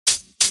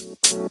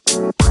What's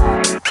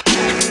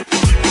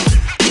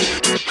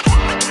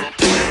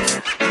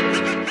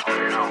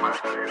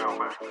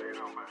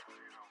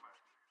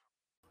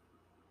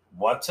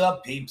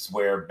up, peeps?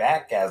 We're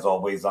back. As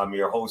always, I'm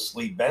your host,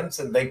 Lee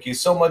Benson. Thank you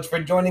so much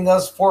for joining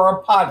us for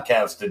our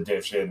podcast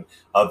edition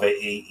of the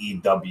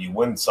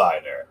AEW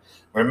Insider.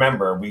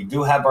 Remember, we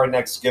do have our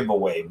next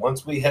giveaway.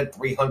 Once we hit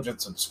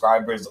 300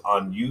 subscribers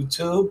on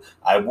YouTube,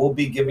 I will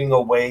be giving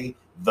away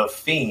the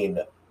Fiend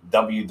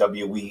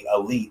WWE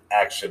Elite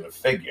action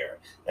figure.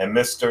 And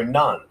Mr.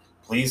 Nunn,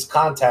 please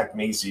contact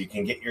me so you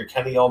can get your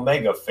Kenny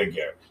Omega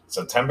figure.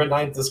 September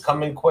 9th is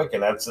coming quick,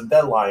 and that's the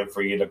deadline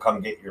for you to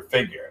come get your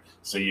figure.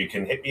 So you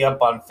can hit me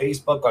up on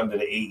Facebook under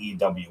the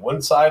AEW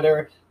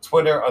Insider,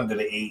 Twitter under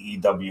the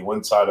AEW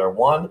Insider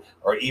 1,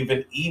 or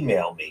even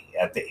email me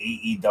at the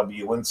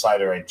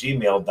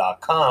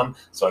AEWinsider@gmail.com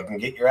so I can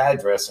get your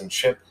address and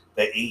ship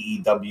the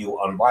AEW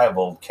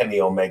Unrivaled Kenny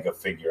Omega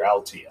figure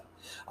out to you.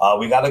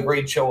 We got a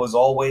great show as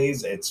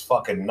always. It's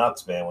fucking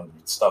nuts, man, when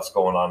stuff's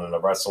going on in the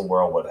wrestling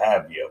world, what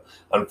have you.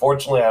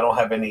 Unfortunately, I don't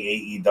have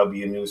any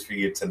AEW news for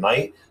you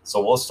tonight,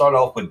 so we'll start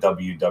off with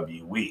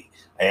WWE.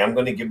 I am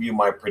going to give you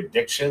my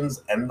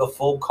predictions and the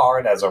full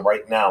card. As of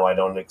right now, I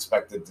don't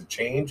expect it to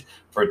change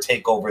for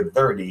TakeOver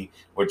 30,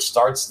 which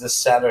starts this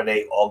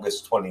Saturday,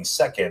 August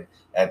 22nd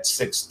at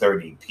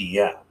 6:30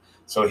 p.m.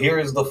 So here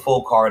is the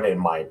full card and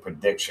my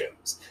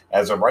predictions.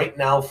 As of right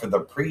now for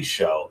the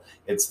pre-show,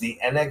 it's the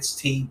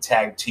NXT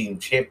Tag Team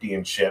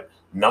Championship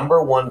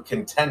 #1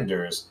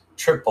 contenders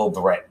triple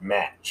threat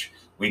match.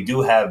 We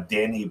do have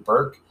Danny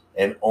Burke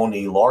and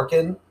Oni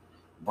Larkin,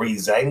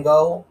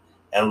 Breezango,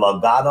 and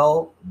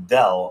Legado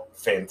del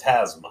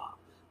Fantasma.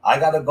 I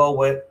got to go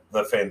with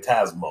the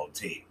Phantasmo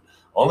team.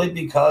 Only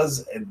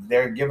because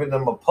they're giving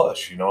them a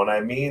push, you know what I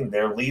mean?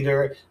 Their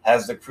leader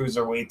has the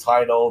Cruiserweight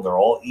title. They're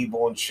all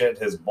evil and shit.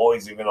 His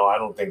boys, even though I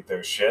don't think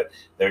they're shit,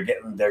 they're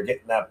getting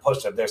that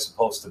push that they're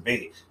supposed to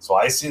be. So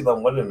I see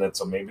them winning it,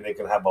 so maybe they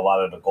can have a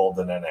lot of the gold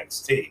in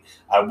NXT.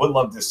 I would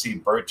love to see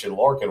Birch and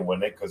Larkin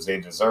win it because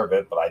they deserve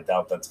it, but I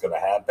doubt that's going to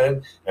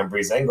happen. And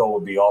Breezango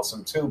would be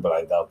awesome too, but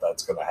I doubt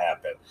that's going to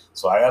happen.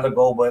 So I got to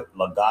go with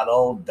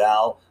Legado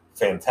del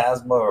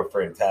Fantasma or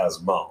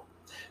Phantasmo.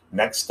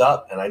 Next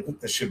up, and I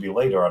think this should be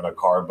later on the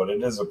card, but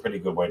it is a pretty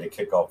good way to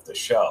kick off the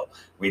show.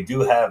 We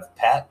do have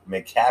Pat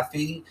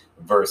McAfee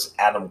versus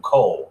Adam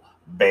Cole.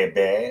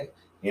 Baby,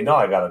 you know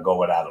I got to go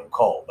with Adam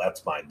Cole.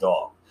 That's my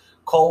dog.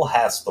 Cole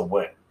has to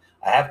win.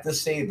 I have to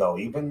say, though,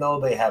 even though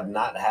they have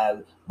not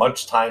had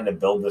much time to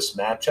build this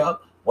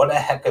matchup, what a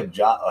heck of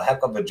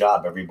a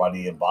job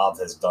everybody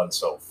involved has done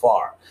so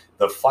far.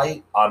 The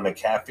fight on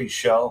McAfee's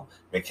show,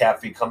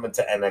 McAfee coming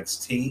to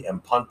NXT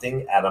and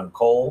punting Adam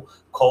Cole,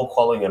 Cole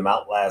calling him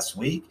out last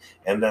week,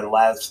 and then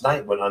last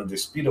night when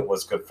Undisputed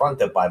was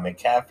confronted by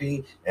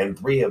McAfee and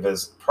 3 of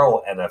his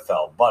pro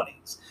NFL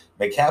buddies.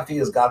 McAfee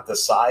has got the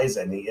size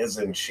and he is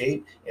in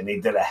shape, and he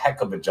did a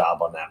heck of a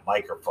job on that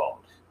microphone.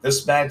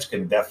 This match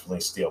can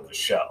definitely steal the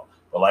show.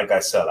 But like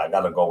I said, I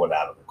got to go with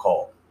Adam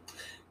Cole.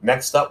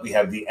 Next up, we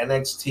have the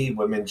NXT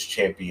Women's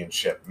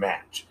Championship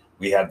match.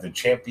 We have the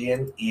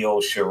champion, Io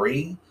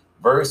Shirai,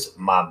 versus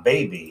my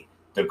baby,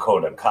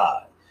 Dakota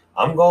Kai.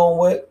 I'm going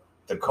with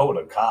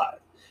Dakota Kai.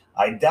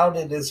 I doubt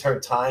it is her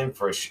time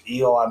for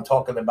Io I'm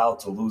talking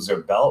about to lose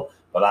her belt,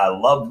 but I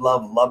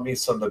love me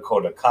some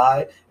Dakota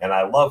Kai, and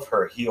I love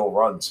her heel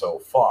run so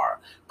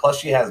far. Plus,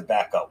 she has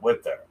backup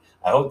with her.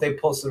 I hope they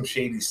pull some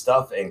shady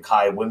stuff and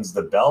Kai wins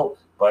the belt,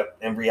 but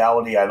in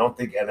reality, I don't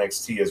think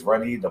NXT is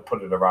ready to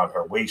put it around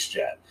her waist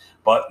yet.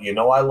 But you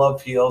know I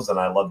love heels and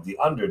I love the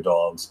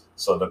underdogs,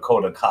 so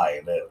Dakota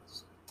Kai it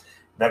is.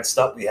 Next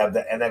up, we have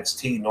the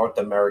NXT North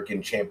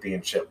American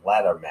Championship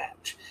ladder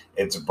match.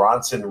 It's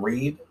Bronson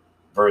Reed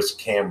versus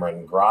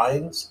Cameron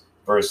Grimes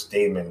versus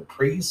Damon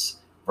Priest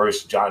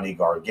versus Johnny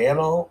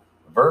Gargano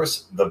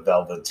versus the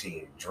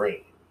Velveteen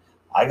Dream.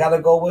 I got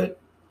to go with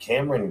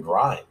Cameron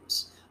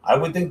Grimes. I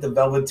would think the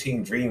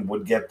Velveteen Dream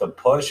would get the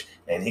push,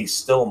 and he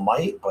still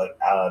might, but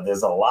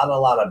there's a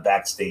lot of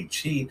backstage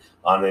heat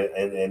on it,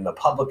 and the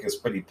public is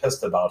pretty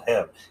pissed about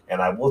him,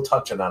 and I will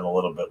touch on that a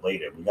little bit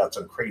later. We got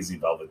some crazy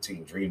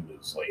Velveteen Dream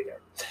news later.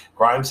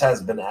 Grimes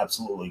has been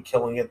absolutely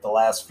killing it the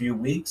last few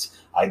weeks.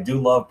 I do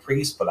love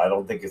Priest, but I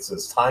don't think it's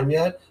his time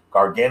yet.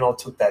 Gargano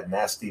took that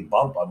nasty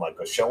bump on like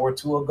a show or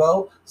two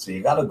ago, so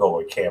you got to go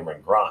with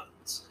Cameron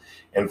Grimes.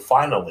 And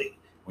finally,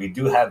 we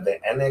do have the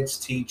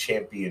NXT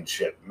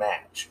Championship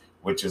match,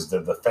 which is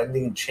the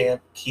defending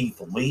champ Keith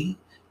Lee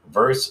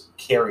versus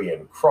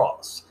Karrion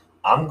Kross.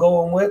 I'm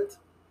going with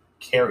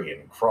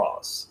Karrion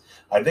Kross.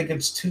 I think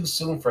it's too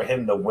soon for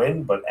him to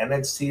win, but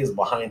NXT is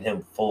behind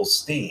him full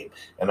steam,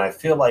 and I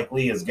feel like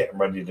Lee is getting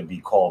ready to be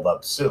called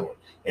up soon.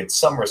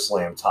 It's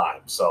SummerSlam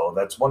time, so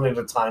that's one of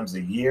the times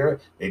a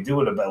year. They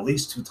do it at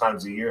least 2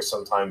 times a year,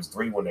 sometimes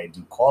 3 when they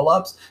do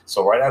call-ups.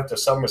 So right after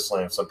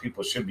SummerSlam, some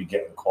people should be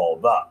getting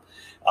called up.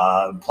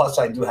 Plus,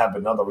 I do have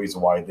another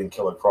reason why I think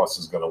Killer Kross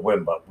is going to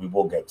win, but we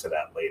will get to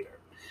that later.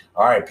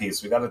 All right,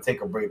 peace. We got to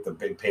take a break to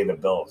pay the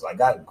bills. I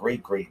got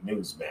great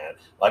news, man.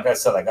 Like I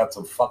said, I got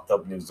some fucked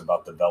up news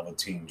about the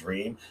Velveteen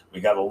Dream.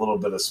 We got a little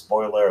bit of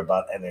spoiler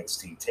about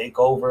NXT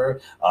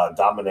Takeover,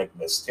 Dominic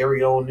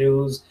Mysterio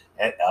news,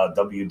 and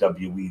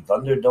WWE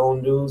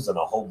Thunderdome news, and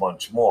a whole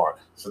bunch more.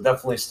 So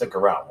definitely stick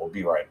around. We'll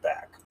be right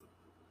back.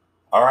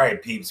 All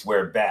right, peeps,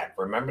 we're back.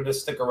 Remember to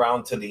stick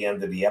around to the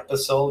end of the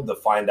episode to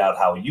find out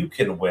how you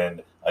can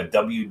win a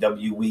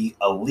WWE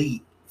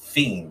Elite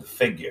Fiend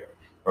figure.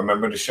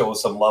 Remember to show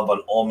us some love on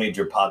all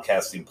major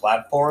podcasting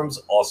platforms,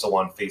 also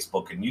on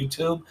Facebook and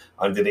YouTube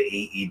under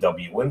the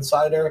AEW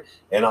Insider,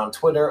 and on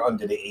Twitter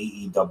under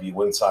the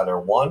AEW Insider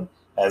 1,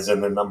 as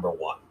in the number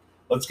 1.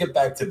 Let's get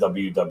back to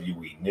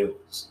WWE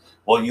news.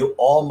 Well, you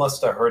all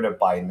must have heard it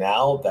by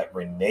now that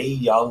Renee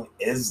Young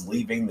is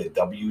leaving the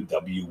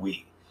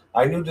WWE.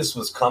 I knew this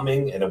was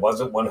coming, and it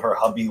wasn't when her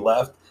hubby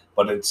left,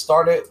 but it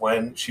started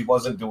when she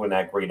wasn't doing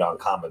that great on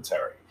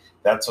commentary.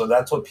 That's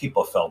what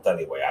people felt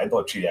anyway. I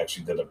thought she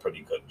actually did a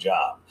pretty good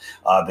job.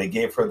 They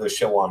gave her the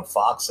show on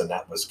Fox, and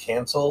that was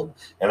canceled.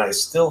 And I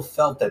still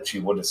felt that she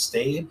would have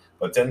stayed,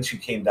 but then she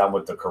came down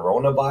with the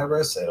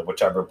coronavirus,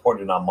 which I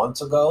reported on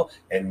months ago,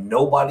 and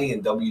nobody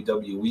in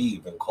WWE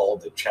even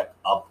called to check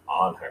up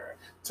on her.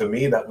 To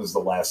me, that was the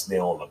last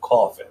nail in the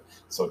coffin.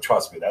 So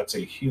trust me, that's a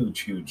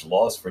huge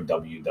loss for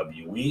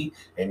WWE.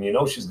 And you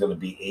know she's going to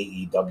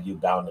be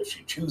AEW bound if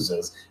she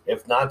chooses.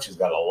 If not, she's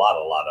got a lot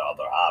of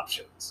other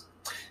options.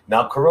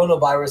 Now,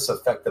 coronavirus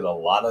affected a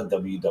lot of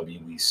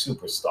WWE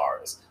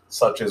superstars,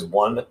 such as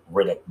one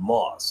Riddick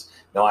Moss.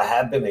 Now, I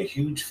have been a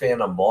huge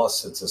fan of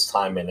Moss since his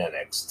time in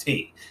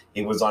NXT.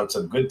 He was on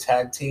some good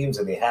tag teams,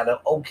 and he had an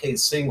okay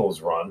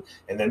singles run,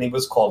 and then he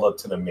was called up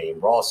to the main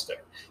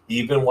roster. He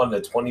even won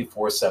the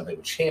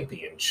 24/7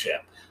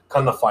 championship.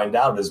 Come to find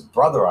out, his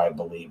brother, I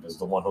believe, is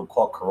the one who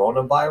caught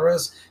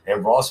coronavirus,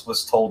 and Ross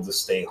was told to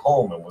stay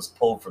home and was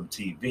pulled from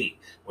TV,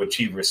 which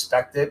he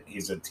respected.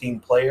 He's a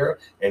team player,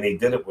 and he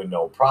did it with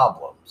no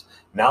problems.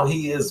 Now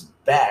he is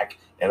back,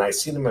 and I've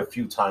seen him a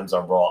few times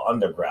on Raw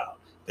Underground.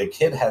 The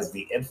kid has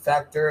the it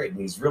factor, and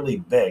he's really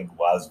big,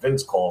 while as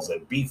Vince calls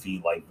it,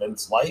 beefy, like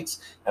Vince likes,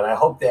 and I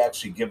hope they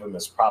actually give him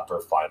his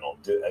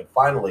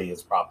finally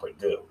his proper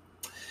due.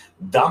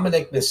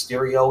 Dominic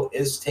Mysterio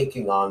is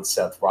taking on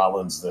Seth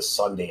Rollins this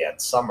Sunday at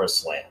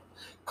SummerSlam.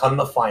 Come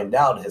to find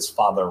out, his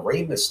father,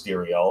 Rey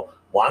Mysterio,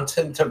 wants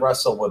him to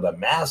wrestle with a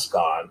mask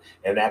on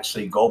and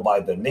actually go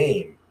by the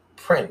name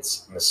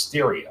Prince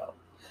Mysterio.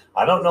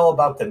 I don't know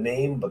about the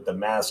name, but the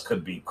mask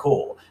could be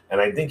cool,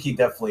 and I think he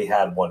definitely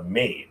had one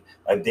made.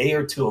 A day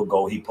or two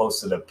ago, he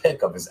posted a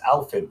pic of his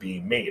outfit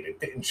being made.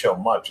 It didn't show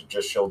much. It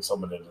just showed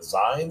some of the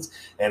designs,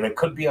 and it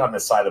could be on the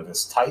side of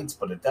his tights,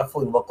 but it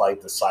definitely looked like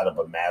the side of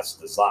a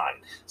mask design.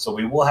 So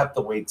we will have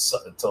to wait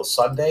until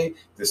Sunday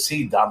to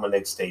see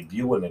Dominic's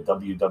debut in the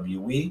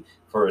WWE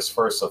for his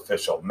first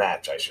official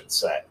match, I should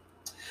say.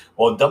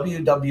 Well,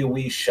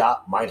 WWE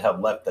Shop might have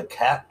left the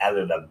cat out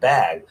of the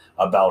bag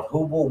about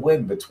who will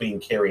win between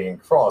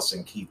Karrion Kross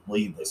and Keith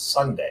Lee this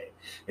Sunday.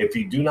 If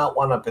you do not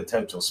want a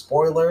potential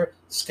spoiler,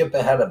 skip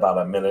ahead about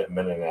a minute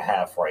and a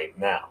half right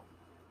now.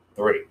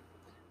 3,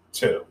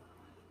 2.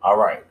 All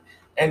right.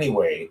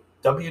 Anyway,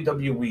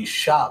 WWE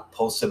Shop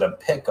posted a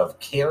pic of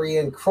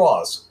Karrion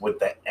Kross with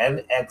the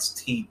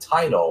NXT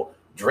title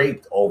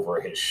draped over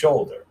his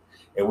shoulder.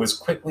 It was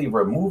quickly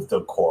removed,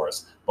 of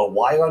course, but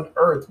why on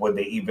earth would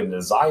they even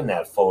design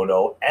that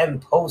photo and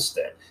post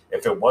it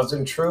if it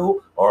wasn't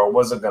true or it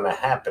wasn't going to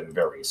happen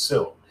very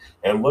soon?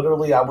 And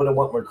literally, I would have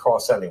went with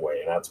Kross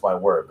anyway, and that's my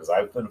word, because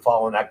I've been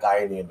following that guy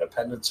in the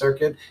independent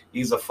circuit.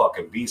 He's a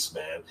fucking beast,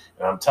 man.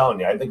 And I'm telling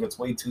you, I think it's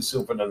way too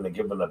soon for them to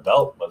give him a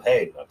belt, but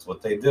hey, that's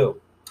what they do.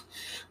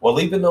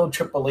 Well, even though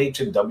Triple H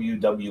and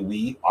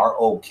WWE are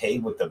okay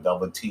with the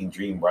Velveteen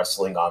Dream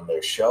wrestling on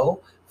their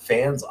show,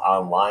 fans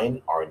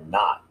online are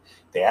not.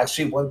 They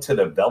actually went to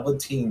the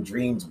Velveteen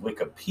Dream's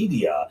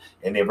Wikipedia,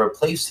 and they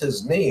replaced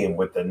his name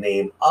with the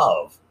name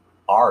of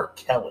R.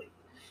 Kelly.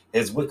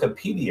 His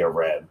Wikipedia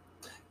read,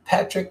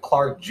 Patrick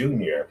Clark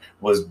Jr.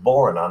 was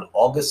born on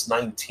August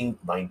 19,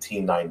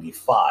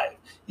 1995.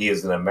 He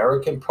is an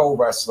American pro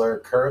wrestler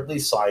currently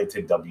signed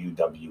to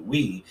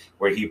WWE,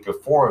 where he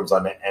performs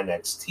on the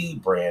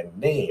NXT brand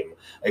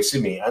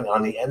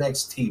on the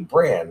NXT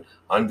brand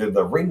under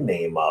the ring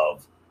name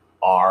of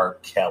R.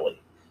 Kelly.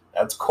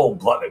 That's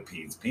cold-blooded,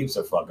 Peeps. Peeps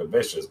are fucking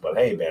vicious. But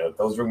hey, man, if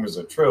those rumors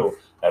are true,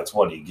 that's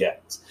what he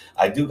gets.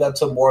 I do got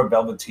some more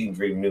Velveteen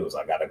Dream news.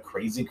 I got a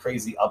crazy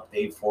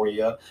update for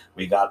you.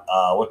 We got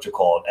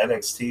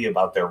NXT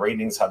about their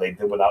ratings, how they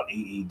did without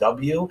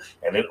AEW,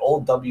 and an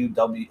old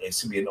WCW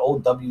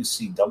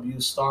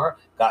star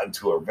got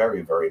into a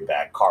very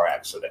bad car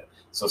accident.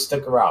 So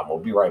stick around. We'll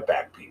be right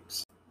back,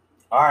 Peeps.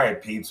 All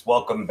right, peeps,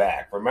 welcome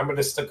back. Remember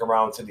to stick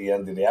around to the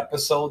end of the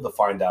episode to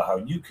find out how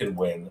you can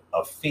win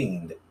a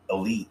Fiend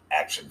Elite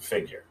action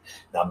figure.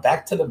 Now,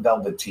 back to the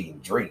Velveteen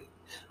Dream.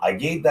 I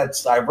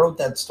wrote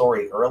that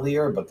story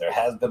earlier, but there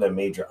has been a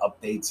major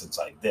update since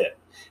I did.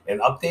 An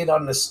update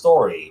on the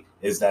story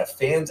is that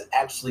fans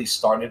actually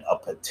started a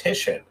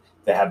petition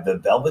to have the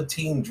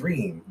Velveteen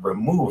Dream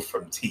removed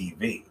from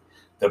TV.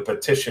 The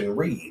petition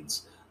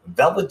reads,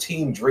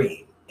 Velveteen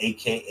Dream,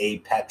 aka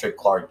Patrick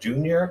Clark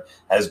Jr.,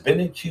 has been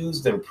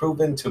accused and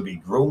proven to be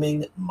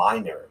grooming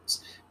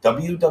minors.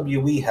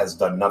 WWE has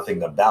done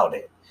nothing about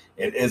it.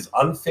 It is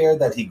unfair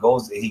that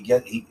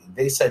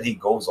they said he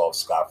goes off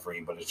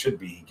scot-free, but it should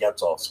be he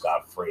gets off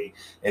scot-free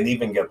and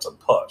even gets a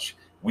push.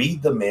 We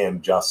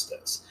demand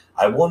justice.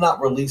 I will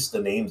not release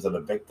the names of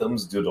the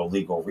victims due to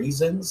legal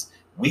reasons.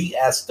 We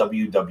ask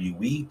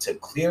WWE to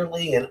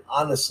clearly and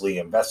honestly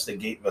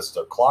investigate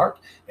Mr. Clark,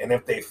 and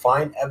if they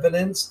find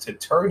evidence, to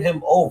turn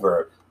him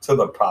over to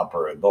the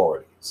proper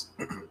authorities.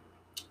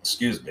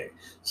 Excuse me.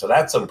 So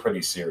that's some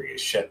pretty serious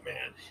shit,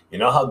 man. You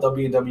know how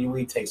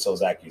WWE takes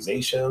those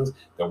accusations?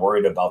 They're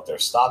worried about their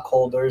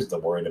stockholders. They're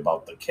worried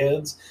about the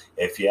kids.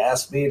 If you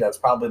ask me, that's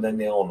probably the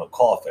nail in the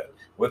coffin.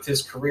 With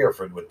his career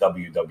with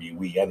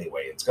WWE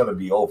anyway, it's going to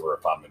be over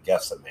if I'm a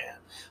guessing man.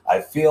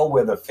 I feel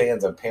where the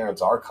fans and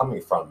parents are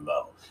coming from,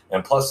 though.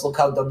 And plus, look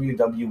how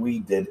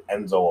WWE did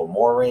Enzo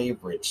Amore,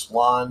 Rich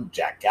Swann,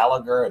 Jack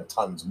Gallagher, and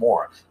tons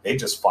more. They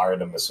just fired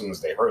them as soon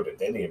as they heard it.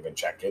 They didn't even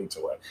check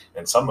into it.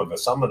 And some of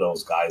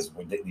those guys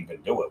didn't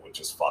even do it, which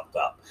is fucked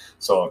up.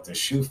 So if the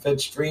shoe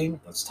fits Dream,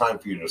 it's time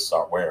for you to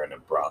start wearing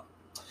it, bro.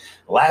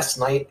 Last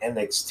night,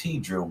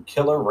 NXT drew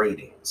killer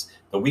ratings.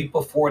 The week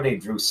before, they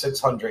drew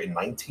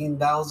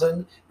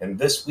 619,000, and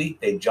this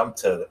week they jumped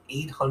to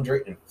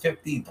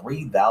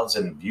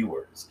 853,000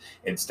 viewers.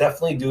 It's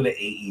definitely due to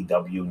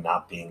AEW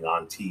not being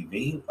on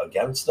TV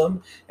against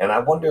them, and I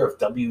wonder if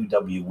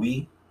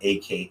WWE,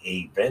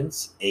 aka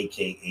Vince,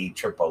 aka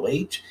Triple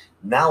H,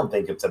 now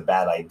think it's a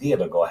bad idea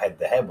to go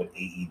head-to-head with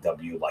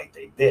AEW like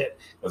they did,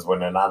 because when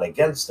they're not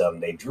against them,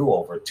 they drew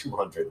over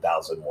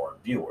 200,000 more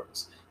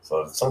viewers.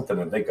 So it's something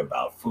to think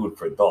about, food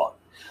for thought.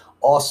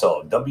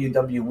 Also,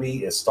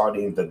 WWE is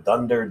starting the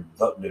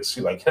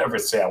I can never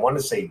say, I want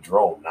to say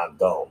Drome, not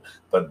Dome,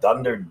 the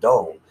Thunder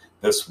Dome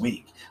this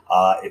week.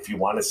 If you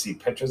want to see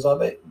pictures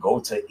of it, go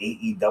to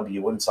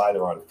AEW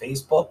Insider on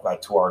Facebook,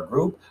 to our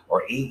group,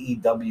 or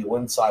AEW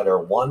Insider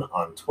 1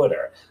 on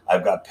Twitter.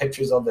 I've got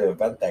pictures of the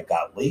event that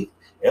got leaked.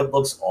 It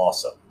looks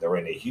awesome. They're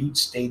in a huge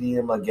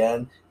stadium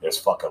again. There's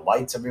fucking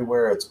lights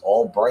everywhere. It's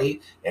all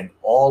bright, and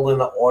all in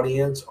the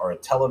audience are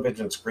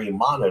television screen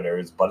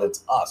monitors, but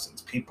it's us.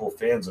 It's people,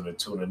 fans that are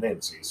tuning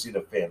in. So you see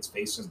the fans'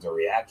 faces, the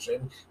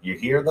reaction. You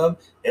hear them.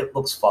 It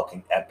looks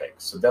fucking epic.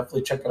 So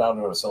definitely check it out on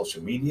our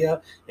social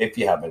media if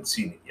you haven't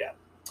seen it yet.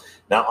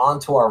 Now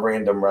on to our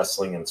random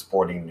wrestling and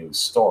sporting news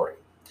story.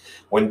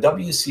 When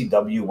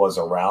WCW was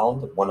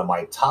around, one of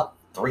my top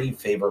 3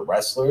 favorite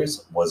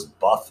wrestlers was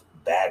Buff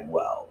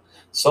Bagwell.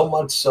 So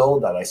much so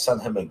that I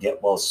sent him a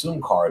get well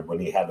soon card when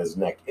he had his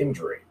neck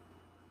injury.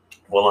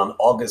 Well, on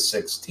August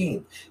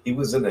 16th, he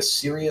was in a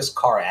serious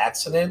car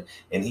accident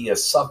and he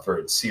has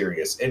suffered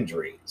serious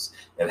injuries.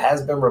 It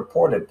has been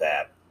reported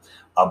that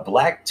a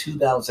black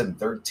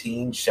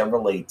 2013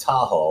 Chevrolet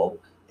Tahoe,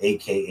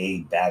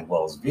 aka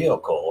Bagwell's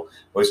vehicle,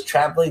 was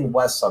traveling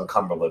west on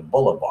Cumberland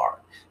Boulevard.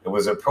 It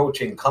was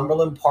approaching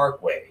Cumberland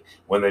Parkway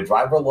when the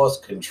driver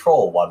lost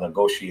control while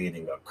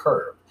negotiating a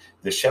curve.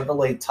 The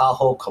Chevrolet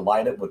Tahoe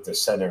collided with the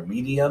center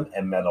median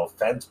and metal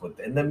fence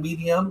within the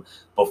median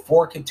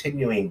before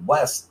continuing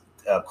west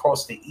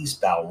across the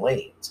eastbound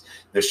lanes.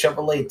 The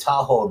Chevrolet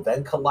Tahoe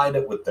then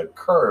collided with the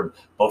curb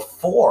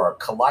before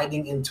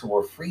colliding into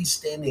a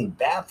freestanding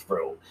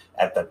bathroom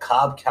at the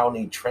Cobb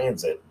County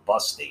Transit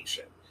bus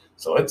station.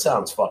 So it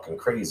sounds fucking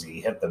crazy.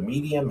 He hit the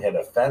median, hit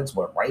a fence,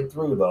 went right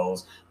through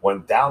those,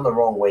 went down the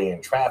wrong way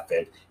in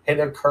traffic, hit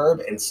a curb,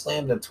 and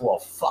slammed into a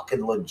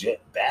fucking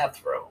legit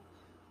bathroom.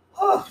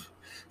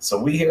 So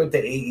we here at the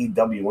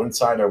AEW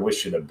Insider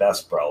wish you the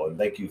best, bro, and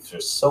thank you for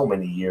so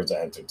many years of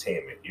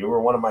entertainment. You were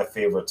one of my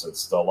favorites and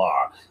still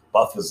are.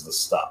 Buff is the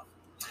stuff.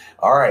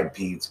 All right,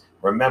 Pete.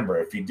 Remember,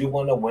 if you do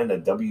want to win a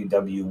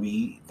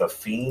WWE The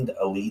Fiend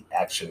Elite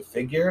action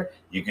figure,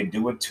 you can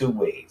do it 2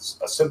 ways.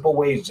 A simple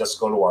way is just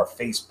go to our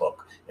Facebook.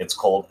 It's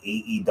called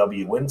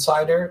AEW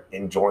Insider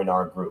and join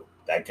our group.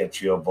 That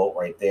gets you a vote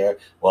right there.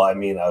 Well, I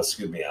mean,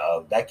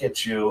 that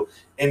gets you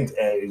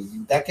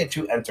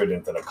entered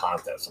into the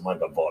contest. I'm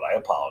like a vote. I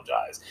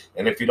apologize.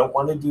 And if you don't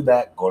want to do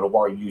that, go to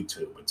our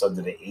YouTube. It's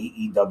under the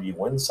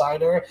AEW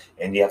Insider,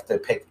 and you have to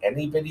pick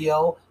any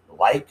video,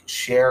 like,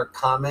 share,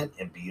 comment,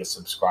 and be a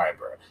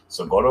subscriber.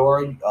 So go to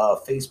our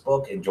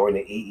Facebook and join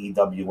the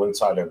AEW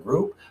Insider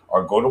group,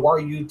 or go to our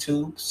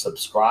YouTube,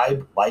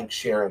 subscribe, like,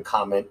 share, and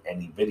comment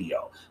any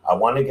video. I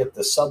want to get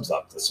the subs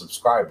up, the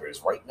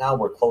subscribers. Right now,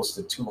 we're close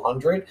to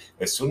 200.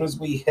 As soon as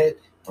we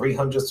hit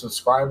 300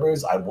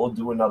 subscribers, I will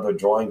do another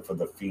drawing for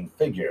the Fiend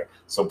figure.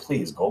 So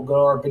please go to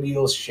our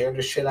videos, share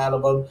the shit out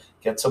of them,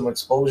 get some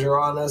exposure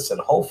on us, and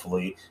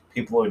hopefully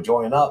people will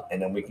join up,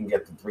 and then we can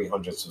get to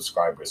 300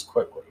 subscribers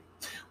quickly.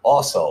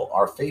 Also,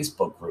 our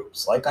Facebook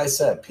groups. Like I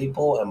said,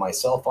 people and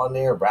myself on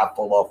there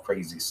raffle off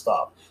crazy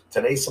stuff.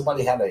 Today,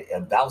 somebody had a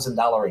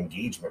 $1,000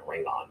 engagement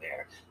ring on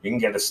there. You can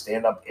get a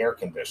stand-up air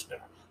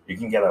conditioner. You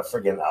can get a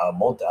friggin'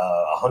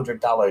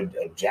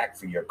 $100 jack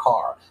for your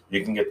car.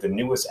 You can get the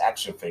newest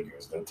action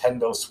figures,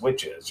 Nintendo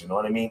Switches, you know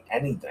what I mean?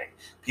 Anything.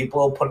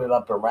 People will put it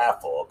up in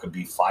raffle. It could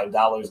be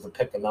 $5 to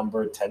pick a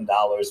number, $10,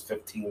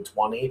 $15,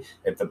 $20.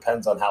 It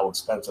depends on how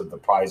expensive the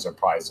prize or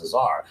prizes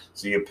are.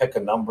 So you pick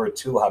a number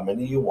two, how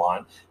many you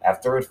want.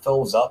 After it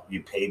fills up,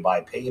 you pay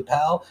by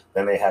PayPal.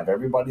 Then they have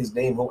everybody's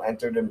name who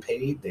entered and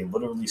paid. They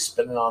literally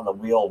spin it on the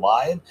wheel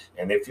live.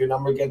 And if your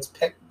number gets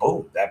picked,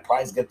 boom, that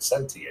prize gets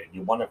sent to you.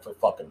 You won it for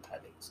fucking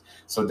pennies.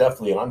 So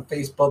definitely on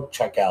Facebook,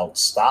 check out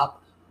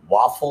Stop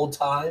Waffle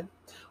Time.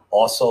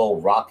 Also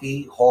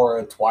Rocky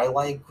Horror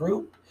Twilight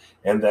Group.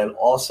 And then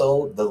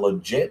also the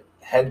legit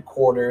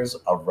headquarters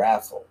of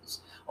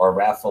raffles or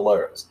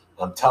rafflers.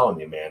 I'm telling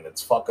you, man,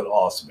 it's fucking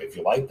awesome. If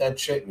you like that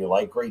shit and you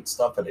like great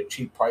stuff at a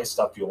cheap price,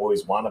 stuff you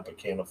always wanted but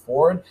can't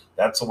afford,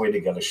 that's a way to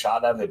get a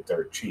shot at it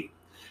dirt cheap.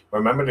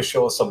 Remember to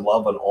show us some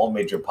love on all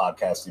major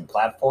podcasting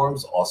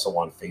platforms, also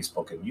on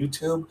Facebook and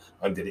YouTube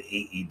under the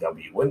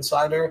AEW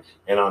Insider,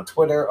 and on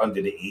Twitter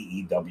under the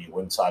AEW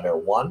Insider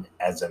 1,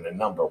 as in the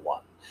number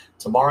 1.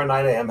 Tomorrow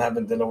night I am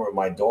having dinner with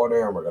my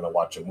daughter and we're going to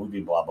watch a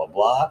movie, blah, blah,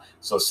 blah.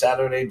 So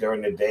Saturday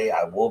during the day,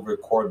 I will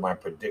record my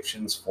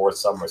predictions for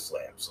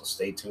SummerSlam. So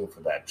stay tuned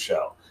for that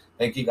show.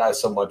 Thank you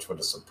guys so much for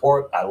the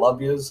support. I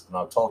love yous, and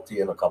I'll talk to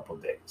you in a couple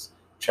of days.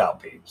 Ciao,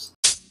 peeps.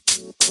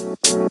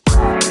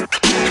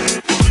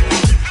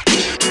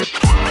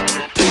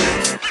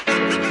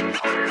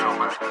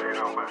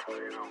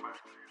 You know, man.